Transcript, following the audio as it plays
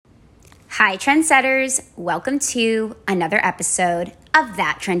Hi, trendsetters. Welcome to another episode of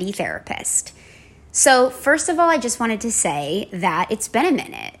That Trendy Therapist. So first of all, I just wanted to say that it's been a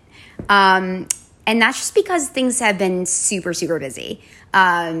minute. And that's just because things have been super, super busy.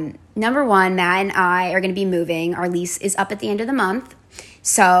 Number one, Matt and I are going to be moving. Our lease is up at the end of the month.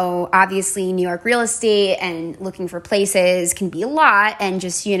 So obviously New York real estate and looking for places can be a lot, and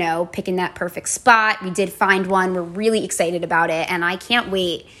just, picking that perfect spot. We did find one. We're really excited about it, and I can't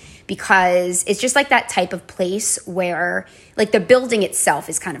wait because it's just like that type of place where like the building itself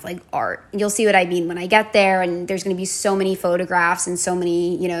is kind of like art. You'll see what I mean when I get there, and there's going to be so many photographs and so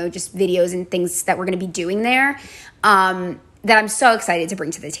many, just videos and things that we're going to be doing there that I'm so excited to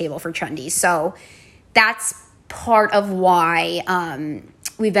bring to the table for Trendy. So that's part of why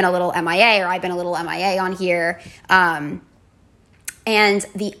we've been a little MIA, or I've been a little MIA on here. And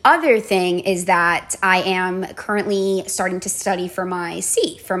the other thing is that I am currently starting to study for my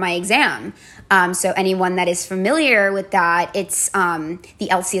exam. So anyone that is familiar with that, it's the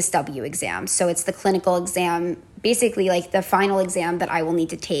LCSW exam. So it's the clinical exam, basically like the final exam that I will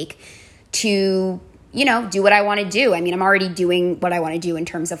need to take to do what I want to do. I mean, I'm already doing what I want to do in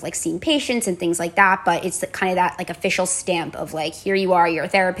terms of like seeing patients and things like that, but it's kind of that like official stamp of like, here you are, you're a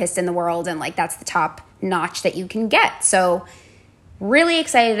therapist in the world, and like that's the top notch that you can get. So really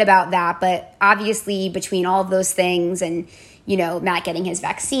excited about that. But obviously between all of those things and, Matt getting his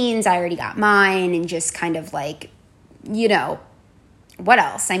vaccines, I already got mine, and just kind of like, what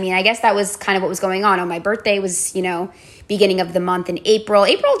else? I mean, I guess that was kind of what was going on. My birthday was, beginning of the month in April.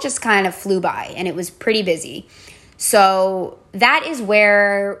 April just kind of flew by, and it was pretty busy. So that is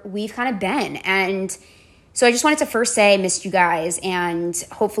where we've kind of been. And so I just wanted to first say I missed you guys, and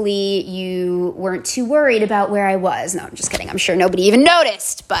hopefully you weren't too worried about where I was. No, I'm just kidding. I'm sure nobody even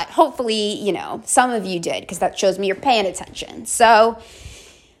noticed, but hopefully, some of you did, because that shows me you're paying attention. So,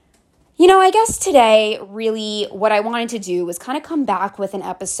 I guess today really what I wanted to do was kind of come back with an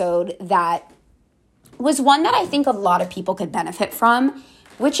episode that was one that I think a lot of people could benefit from,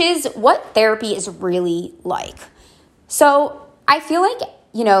 which is what therapy is really like. So I feel like,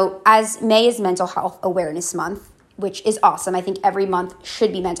 as May is Mental Health Awareness Month, which is awesome. I think every month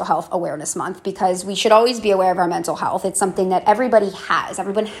should be Mental Health Awareness Month, because we should always be aware of our mental health. It's something that everybody has.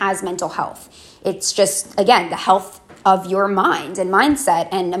 Everyone has mental health. It's just, again, the health of your mind and mindset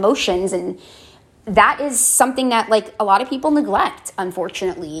and emotions. And that is something that like a lot of people neglect,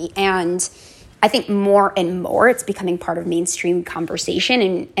 unfortunately. And I think more and more it's becoming part of mainstream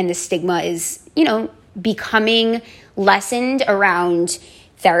conversation, and the stigma is, becoming lessened around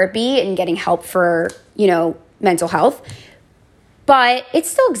therapy and getting help for, mental health. But it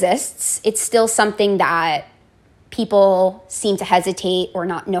still exists. It's still something that people seem to hesitate or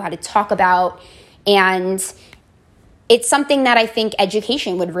not know how to talk about. And it's something that I think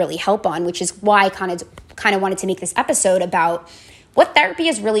education would really help on, which is why I kind of wanted to make this episode about what therapy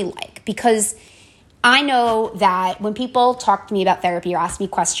is really like. Because I know that when people talk to me about therapy or ask me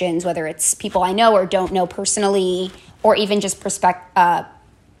questions, whether it's people I know or don't know personally, or even just prospective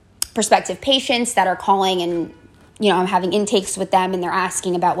patients that are calling and, I'm having intakes with them and they're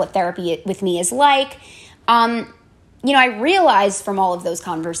asking about what therapy with me is like, I realize from all of those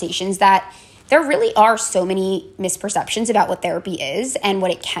conversations that there really are so many misperceptions about what therapy is and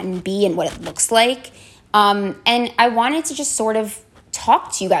what it can be and what it looks like. And I wanted to just sort of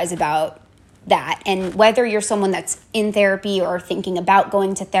talk to you guys about that. And whether you're someone that's in therapy or thinking about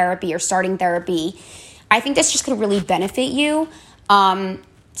going to therapy or starting therapy, I think this just could really benefit you.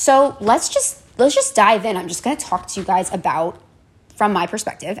 So let's just dive in. I'm just going to talk to you guys about, from my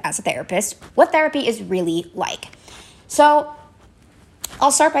perspective as a therapist, what therapy is really like. So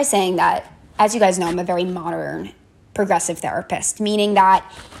I'll start by saying that, as you guys know, I'm a very modern, progressive therapist, meaning that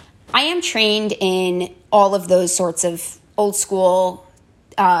I am trained in all of those sorts of old school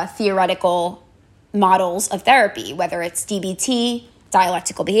theoretical models of therapy, whether it's DBT,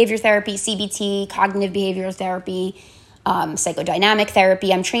 dialectical behavior therapy, CBT, cognitive behavioral therapy, psychodynamic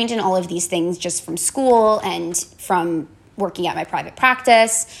therapy. I'm trained in all of these things just from school and from working at my private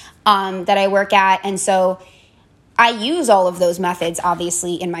practice that I work at. And so I use all of those methods,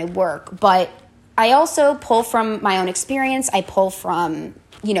 obviously, in my work, but I also pull from my own experience. I pull from,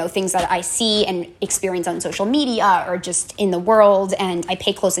 things that I see and experience on social media or just in the world. And I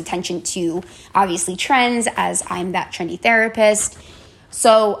pay close attention to, obviously, trends, as I'm that trendy therapist.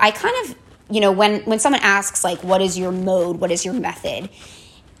 So I kind of, when someone asks, like, what is your mode? What is your method?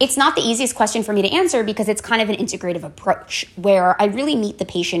 It's not the easiest question for me to answer, because it's kind of an integrative approach where I really meet the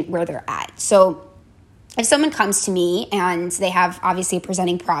patient where they're at. So if someone comes to me and they have obviously a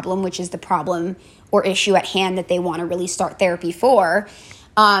presenting problem, which is the problem or issue at hand that they want to really start therapy for,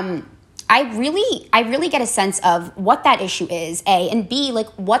 I really get a sense of what that issue is, A, and B, like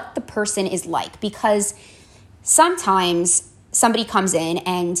what the person is like, because sometimes somebody comes in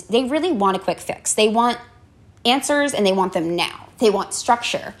and they really want a quick fix. They want answers and they want them now. They want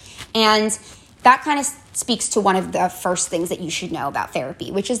structure. And that kind of speaks to one of the first things that you should know about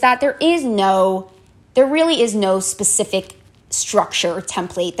therapy, which is that there really is no specific structure or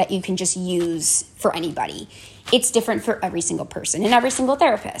template that you can just use for anybody. It's different for every single person and every single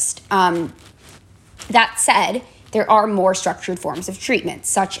therapist. That said, there are more structured forms of treatment,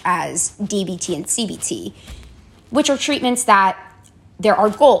 such as DBT and CBT, which are treatments that there are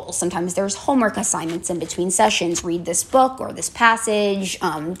goals. Sometimes there's homework assignments in between sessions. Read this book or this passage,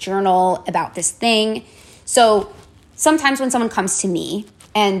 journal about this thing. So sometimes when someone comes to me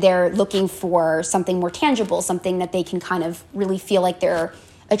and they're looking for something more tangible, something that they can kind of really feel like they're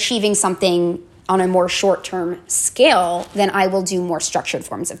achieving something on a more short-term scale, then I will do more structured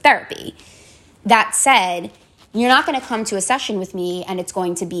forms of therapy. That said, you're not going to come to a session with me and it's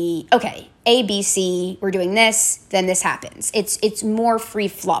going to be, okay, A, B, C, we're doing this, then this happens. It's more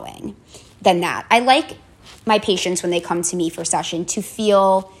free-flowing than that. I like my patients when they come to me for session to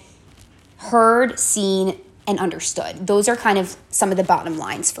feel heard, seen, and understood. Those are kind of some of the bottom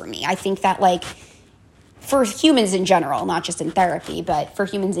lines for me. I think that like for humans in general, not just in therapy, but for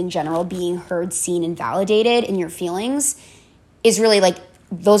humans in general, being heard, seen, and validated in your feelings is really like,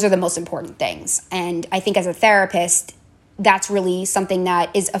 those are the most important things. And I think as a therapist, that's really something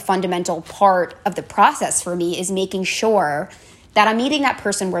that is a fundamental part of the process for me, is making sure that I'm meeting that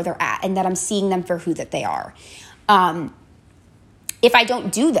person where they're at and that I'm seeing them for who that they are. If I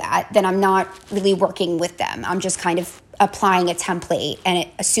don't do that, then I'm not really working with them. I'm just kind of applying a template and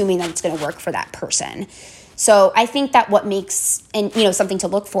assuming that it's going to work for that person. So I think that what makes, and something to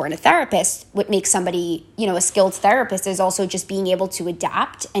look for in a therapist, what makes somebody, a skilled therapist is also just being able to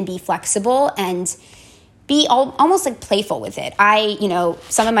adapt and be flexible and be almost like playful with it.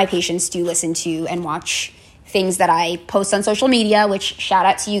 Some of my patients do listen to and watch things that I post on social media, which shout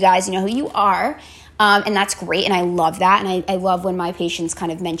out to you guys, you know who you are. And that's great. And I love that. And I love when my patients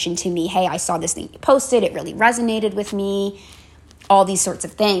kind of mention to me, hey, I saw this thing you posted. It really resonated with me. All these sorts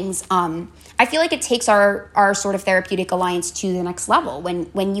of things. I feel like it takes our sort of therapeutic alliance to the next level.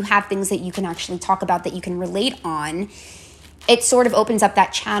 When you have things that you can actually talk about, that you can relate on, it sort of opens up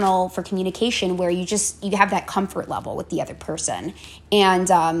that channel for communication where you have that comfort level with the other person, and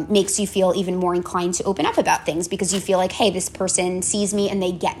makes you feel even more inclined to open up about things because you feel like, hey, this person sees me and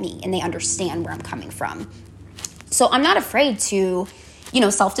they get me and they understand where I'm coming from. So I'm not afraid to,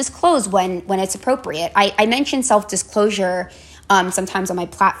 self-disclose when it's appropriate. I mentioned self-disclosure sometimes on my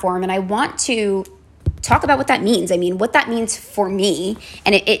platform, and I want to talk about what that means. I mean, what that means for me,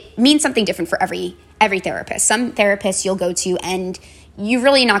 and it means something different for every therapist. Some therapists you'll go to and you're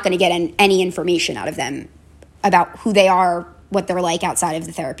really not going to get any information out of them about who they are, what they're like outside of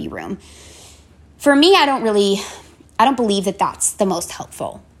the therapy room. For me, I don't believe that that's the most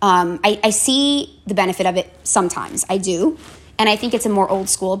helpful. I see the benefit of it sometimes. I do. And I think it's a more old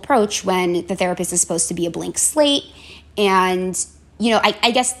school approach when the therapist is supposed to be a blank slate. And,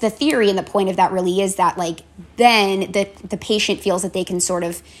 I guess the theory and the point of that really is that then the patient feels that they can sort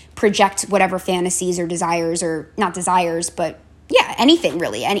of project whatever fantasies or desires, or not desires, but yeah, anything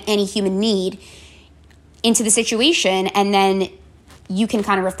really, any human need into the situation. And then you can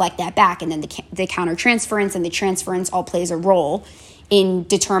kind of reflect that back. And then the countertransference and the transference all plays a role in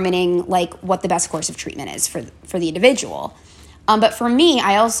determining what the best course of treatment is for the individual. But for me,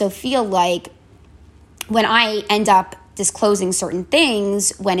 I also feel like when I end up disclosing certain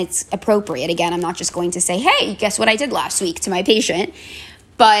things when it's appropriate, again, I'm not just going to say, hey, guess what I did last week to my patient.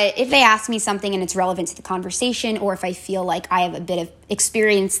 But if they ask me something and it's relevant to the conversation, or if I feel like I have a bit of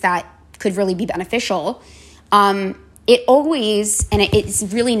experience that could really be beneficial, it always, and it's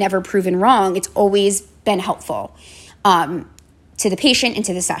really never proven wrong, it's always been helpful to the patient and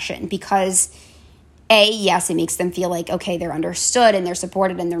to the session, because yes, it makes them feel like, okay, they're understood and they're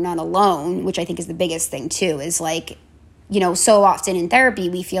supported and they're not alone, which I think is the biggest thing too, is so often in therapy,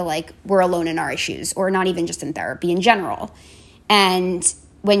 we feel like we're alone in our issues, or not even just in therapy in general. And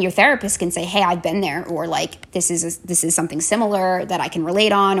when your therapist can say, hey, I've been there, or this is something similar that I can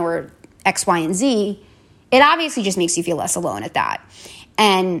relate on, or X, Y, and Z, it obviously just makes you feel less alone at that.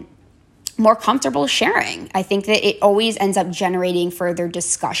 And more comfortable sharing. I think that it always ends up generating further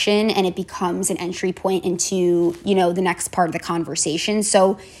discussion, and it becomes an entry point into, the next part of the conversation.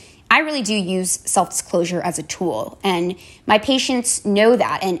 So I really do use self-disclosure as a tool, and my patients know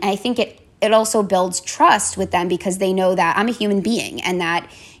that. And I think it also builds trust with them, because they know that I'm a human being and that,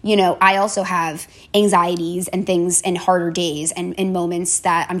 I also have anxieties and things and harder days and moments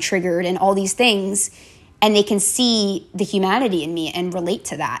that I'm triggered and all these things. And they can see the humanity in me and relate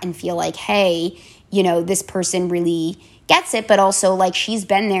to that and feel like, hey, this person really gets it, but also like she's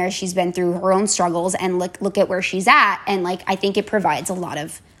been there, she's been through her own struggles, and look at where she's at. And like, I think it provides a lot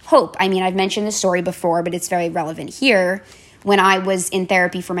of hope. I mean, I've mentioned this story before, but it's very relevant here. When I was in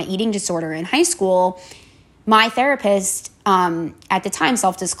therapy for my eating disorder in high school, my therapist at the time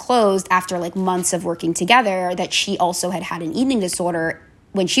self-disclosed after like months of working together that she also had an eating disorder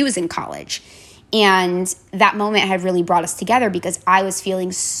when she was in college. And that moment had really brought us together because I was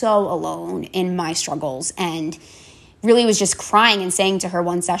feeling so alone in my struggles and really was just crying and saying to her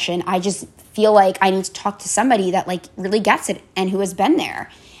one session, I just feel like I need to talk to somebody that like really gets it and who has been there.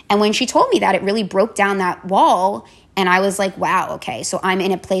 And when she told me that, it really broke down that wall. And I was like, wow, okay, so I'm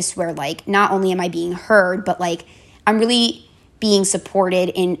in a place where like not only am I being heard, but like I'm really being supported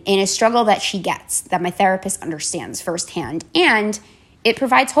in a struggle that she gets, that my therapist understands firsthand. And it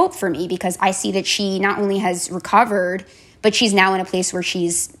provides hope for me because I see that she not only has recovered, but she's now in a place where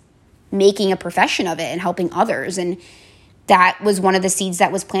she's making a profession of it and helping others. And that was one of the seeds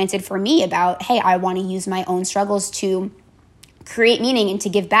that was planted for me about, hey, I want to use my own struggles to create meaning and to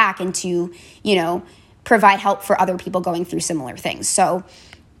give back and to, provide help for other people going through similar things. So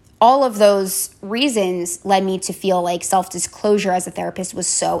all of those reasons led me to feel like self-disclosure as a therapist was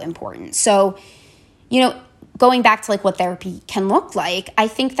so important. So, going back to like what therapy can look like, I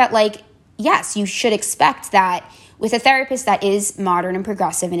think that like, yes, you should expect that with a therapist that is modern and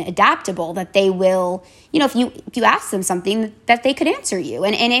progressive and adaptable, that they will, if you ask them something, that they could answer you.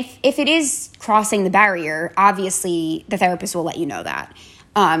 And if it is crossing the barrier, obviously the therapist will let you know that.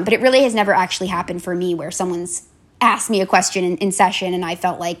 But it really has never actually happened for me where someone's asked me a question in session and I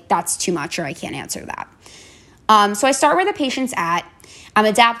felt like that's too much or I can't answer that. So I start where the patient's at. I'm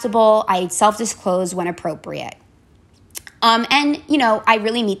adaptable. I self-disclose when appropriate. And I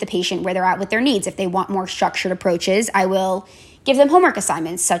really meet the patient where they're at with their needs. If they want more structured approaches, I will give them homework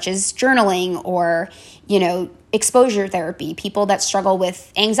assignments such as journaling or, exposure therapy. People that struggle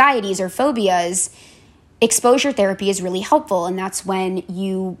with anxieties or phobias, exposure therapy is really helpful. And that's when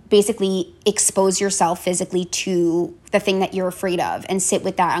you basically expose yourself physically to the thing that you're afraid of and sit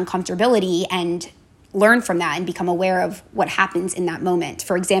with that uncomfortability and learn from that and become aware of what happens in that moment.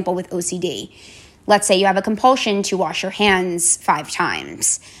 For example, with OCD, let's say you have a compulsion to wash your hands 5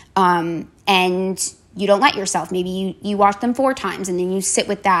 times and you don't let yourself. Maybe you wash them 4 times and then you sit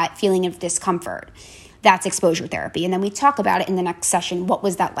with that feeling of discomfort. That's exposure therapy. And then we talk about it in the next session. What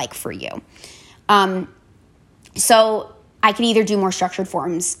was that like for you? So I can either do more structured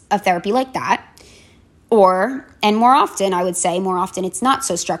forms of therapy like that, and more often, I would say more often it's not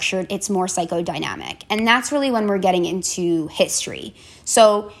so structured, it's more psychodynamic. And that's really when we're getting into history.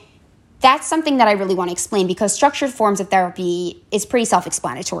 So that's something that I really want to explain because structured forms of therapy is pretty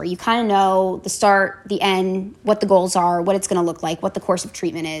self-explanatory. You kind of know the start, the end, what the goals are, what it's going to look like, what the course of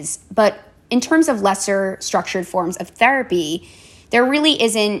treatment is. But in terms of lesser structured forms of therapy, there really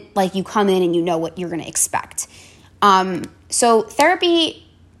isn't like you come in and you know what you're going to expect. So therapy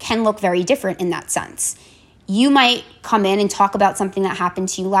can look very different in that sense. You might come in and talk about something that happened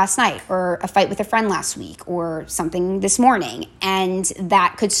to you last night or a fight with a friend last week or something this morning, and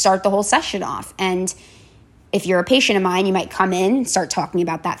that could start the whole session off. And if you're a patient of mine, you might come in and start talking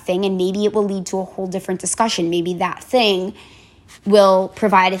about that thing, and maybe it will lead to a whole different discussion. Maybe that thing will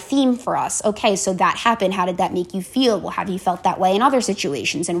provide a theme for us. Okay, so that happened. How did that make you feel? Well, have you felt that way in other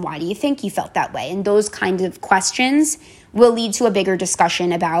situations? And why do you think you felt that way? And those kinds of questions will lead to a bigger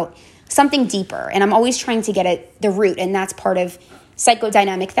discussion about something deeper. And I'm always trying to get at the root. And that's part of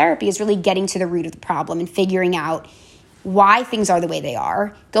psychodynamic therapy, is really getting to the root of the problem and figuring out why things are the way they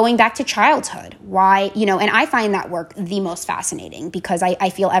are, going back to childhood, why, and I find that work the most fascinating because I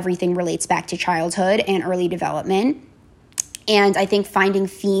feel everything relates back to childhood and early development. And I think finding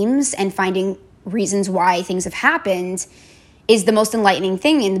themes and finding reasons why things have happened is the most enlightening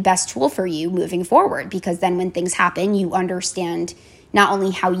thing and the best tool for you moving forward, because then when things happen, you understand not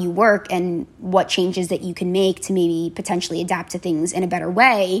only how you work and what changes that you can make to maybe potentially adapt to things in a better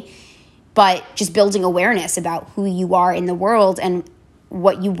way, but just building awareness about who you are in the world and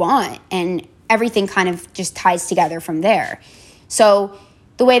what you want. And everything kind of just ties together from there. So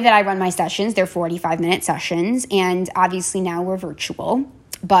the way that I run my sessions, they're 45-minute sessions, and obviously now we're virtual,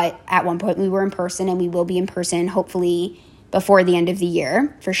 but at one point we were in person, and we will be in person hopefully before the end of the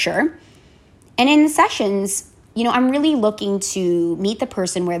year for sure. And in the sessions, I'm really looking to meet the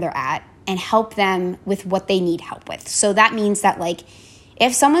person where they're at and help them with what they need help with. So that means that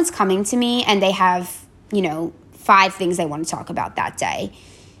if someone's coming to me and they have, 5 things they want to talk about that day,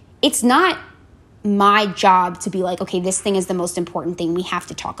 it's not my job to be like, okay, this thing is the most important thing. We have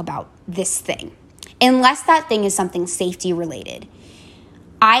to talk about this thing. Unless that thing is something safety related,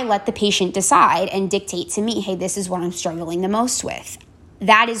 I let the patient decide and dictate to me, hey, this is what I'm struggling the most with.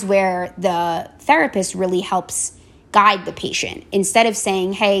 That is where the therapist really helps guide the patient. Instead of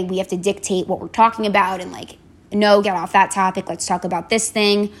saying, hey, we have to dictate what we're talking about and like, no, get off that topic. Let's talk about this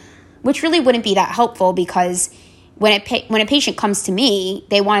thing, which really wouldn't be that helpful, because when a patient comes to me,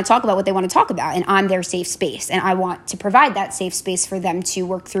 they want to talk about what they want to talk about, and I'm their safe space, and I want to provide that safe space for them to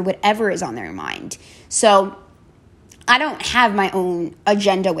work through whatever is on their mind. So I don't have my own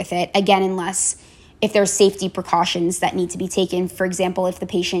agenda with it, again, unless if there's safety precautions that need to be taken. For example, if the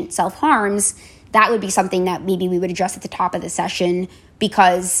patient self-harms, that would be something that maybe we would address at the top of the session,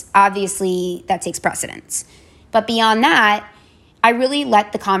 because obviously that takes precedence. But beyond that, I really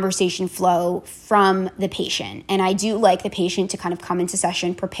let the conversation flow from the patient. And I do like the patient to kind of come into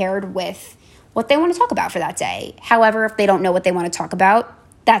session prepared with what they want to talk about for that day. However, if they don't know what they want to talk about,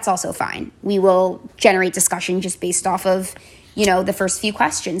 that's also fine. We will generate discussion just based off of, the first few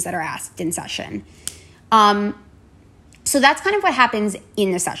questions that are asked in session. So that's kind of what happens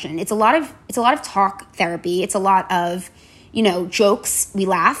in the session. It's a lot of talk therapy. It's a lot of, jokes. We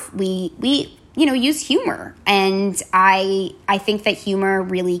laugh. We use humor. And I think that humor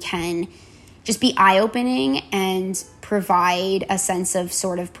really can just be eye-opening and provide a sense of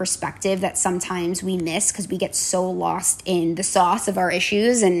sort of perspective that sometimes we miss because we get so lost in the sauce of our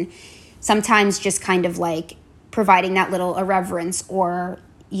issues. And sometimes just kind of like providing that little irreverence or,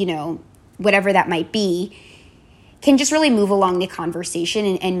 whatever that might be can just really move along the conversation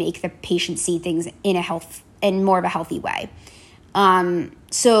and make the patient see things in more of a healthy way.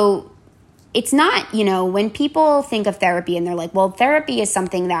 So it's not, when people think of therapy and they're like, well, therapy is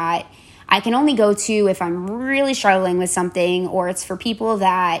something that I can only go to if I'm really struggling with something, or it's for people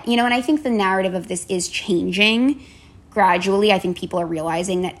that, and I think the narrative of this is changing gradually. I think people are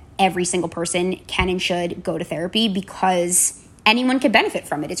realizing that every single person can and should go to therapy because anyone can benefit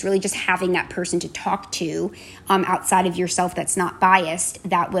from it. It's really just having that person to talk to outside of yourself that's not biased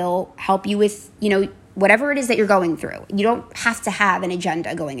that will help you with, whatever it is that you're going through. You don't have to have an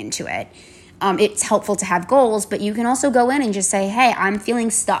agenda going into it. It's helpful to have goals, but you can also go in and just say, hey, I'm feeling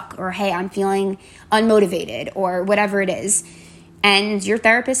stuck, or hey, I'm feeling unmotivated, or whatever it is. And your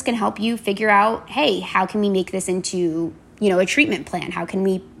therapist can help you figure out, hey, how can we make this into, a treatment plan? How can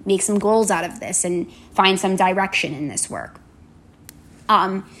we make some goals out of this and find some direction in this work?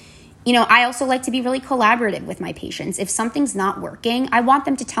 I also like to be really collaborative with my patients. If something's not working, I want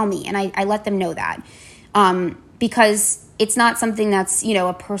them to tell me, and I let them know that, because it's not something that's,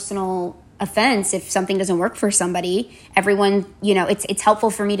 a personal offense. If something doesn't work for somebody, everyone, it's helpful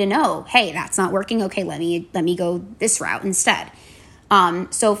for me to know, hey, that's not working. Okay, let me go this route instead.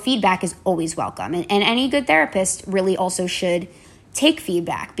 So feedback is always welcome. And any good therapist really also should take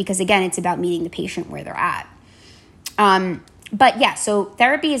feedback, because again, it's about meeting the patient where they're at. But yeah, so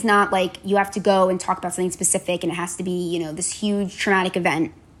therapy is not like you have to go and talk about something specific and it has to be, this huge traumatic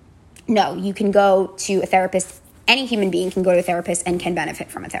event. No, you can go to a therapist. Any human being can go to a therapist and can benefit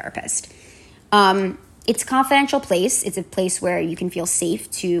from a therapist. It's a confidential place. It's a place where you can feel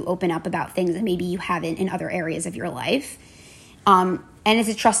safe to open up about things that maybe you haven't in other areas of your life. And it's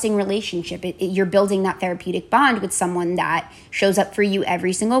a trusting relationship. You're building that therapeutic bond with someone that shows up for you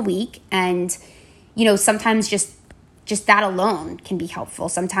every single week. And, sometimes just that alone can be helpful.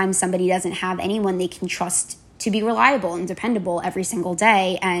 Sometimes somebody doesn't have anyone they can trust to be reliable and dependable every single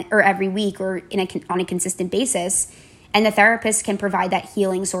day or every week or on a consistent basis. And the therapist can provide that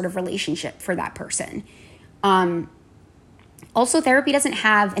healing sort of relationship for that person. Also, therapy doesn't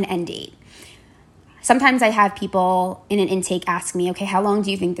have an end date. Sometimes I have people in an intake ask me, okay, how long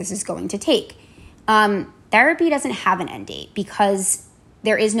do you think this is going to take? Therapy doesn't have an end date because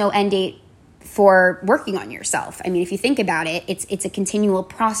there is no end date for working on yourself. I mean, if you think about it, it's a continual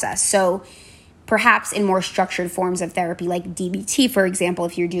process. So perhaps in more structured forms of therapy, like DBT, for example,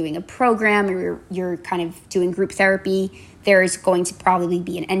 if you're doing a program or you're kind of doing group therapy, there's going to probably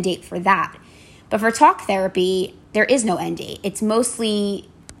be an end date for that. But for talk therapy, there is no end date. It's mostly,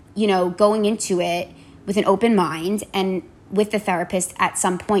 going into it with an open mind, and with the therapist at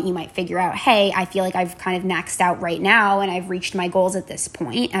some point you might figure out, hey, I feel like I've kind of maxed out right now and I've reached my goals at this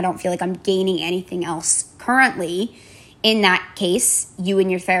point. I don't feel like I'm gaining anything else currently. In that case, you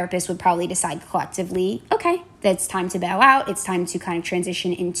and your therapist would probably decide collectively, okay, that's time to bow out. It's time to kind of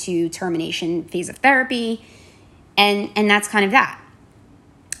transition into termination phase of therapy. And that's kind of that.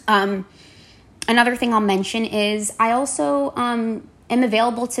 Another thing I'll mention is I also am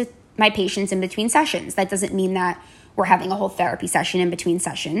available to my patients in between sessions. That doesn't mean that we're having a whole therapy session in between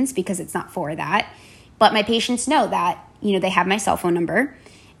sessions, because it's not for that. But my patients know that, they have my cell phone number,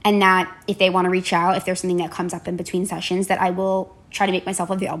 and that if they want to reach out, if there's something that comes up in between sessions, that I will try to make myself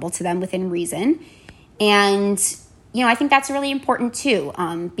available to them within reason. And, I think that's really important too,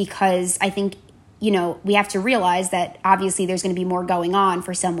 because I think, we have to realize that obviously there's going to be more going on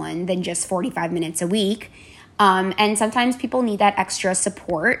for someone than just 45 minutes a week. And sometimes people need that extra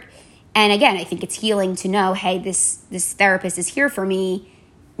support. And again, I think it's healing to know, hey, this therapist is here for me,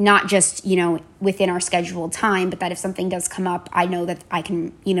 not just, within our scheduled time, but that if something does come up, I know that I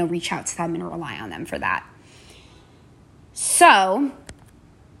can, reach out to them and rely on them for that. So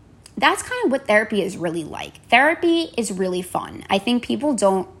that's kind of what therapy is really like. Therapy is really fun. I think people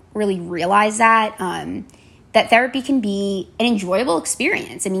don't really realize that, that therapy can be an enjoyable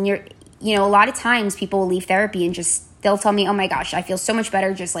experience. I mean, a lot of times people will leave therapy and they'll tell me, oh my gosh, I feel so much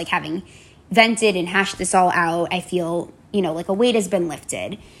better just like having vented and hashed this all out. I feel, like a weight has been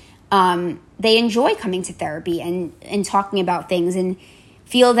lifted. They enjoy coming to therapy and talking about things, and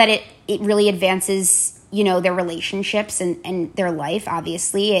feel that it really advances, their relationships and their life.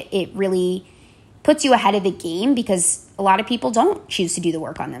 Obviously, it really puts you ahead of the game, because a lot of people don't choose to do the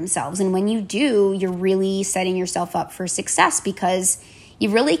work on themselves. And when you do, you're really setting yourself up for success, because you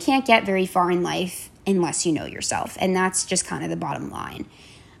really can't get very far in life unless you know yourself. And that's just kind of the bottom line.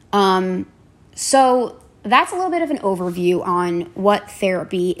 So that's a little bit of an overview on what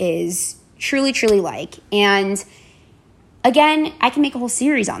therapy is truly, truly like. And again, I can make a whole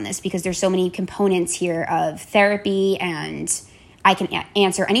series on this, because there's so many components here of therapy, and I can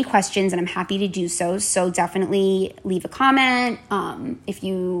answer any questions, and I'm happy to do so. So definitely leave a comment if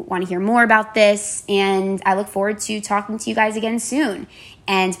you want to hear more about this. And I look forward to talking to you guys again soon.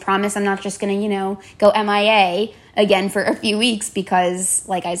 And promise I'm not just going to, go MIA again for a few weeks, because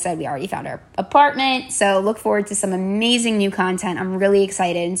like I said, we already found our apartment. So look forward to some amazing new content. I'm really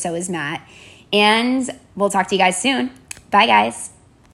excited, and so is Matt. And we'll talk to you guys soon. Bye, guys.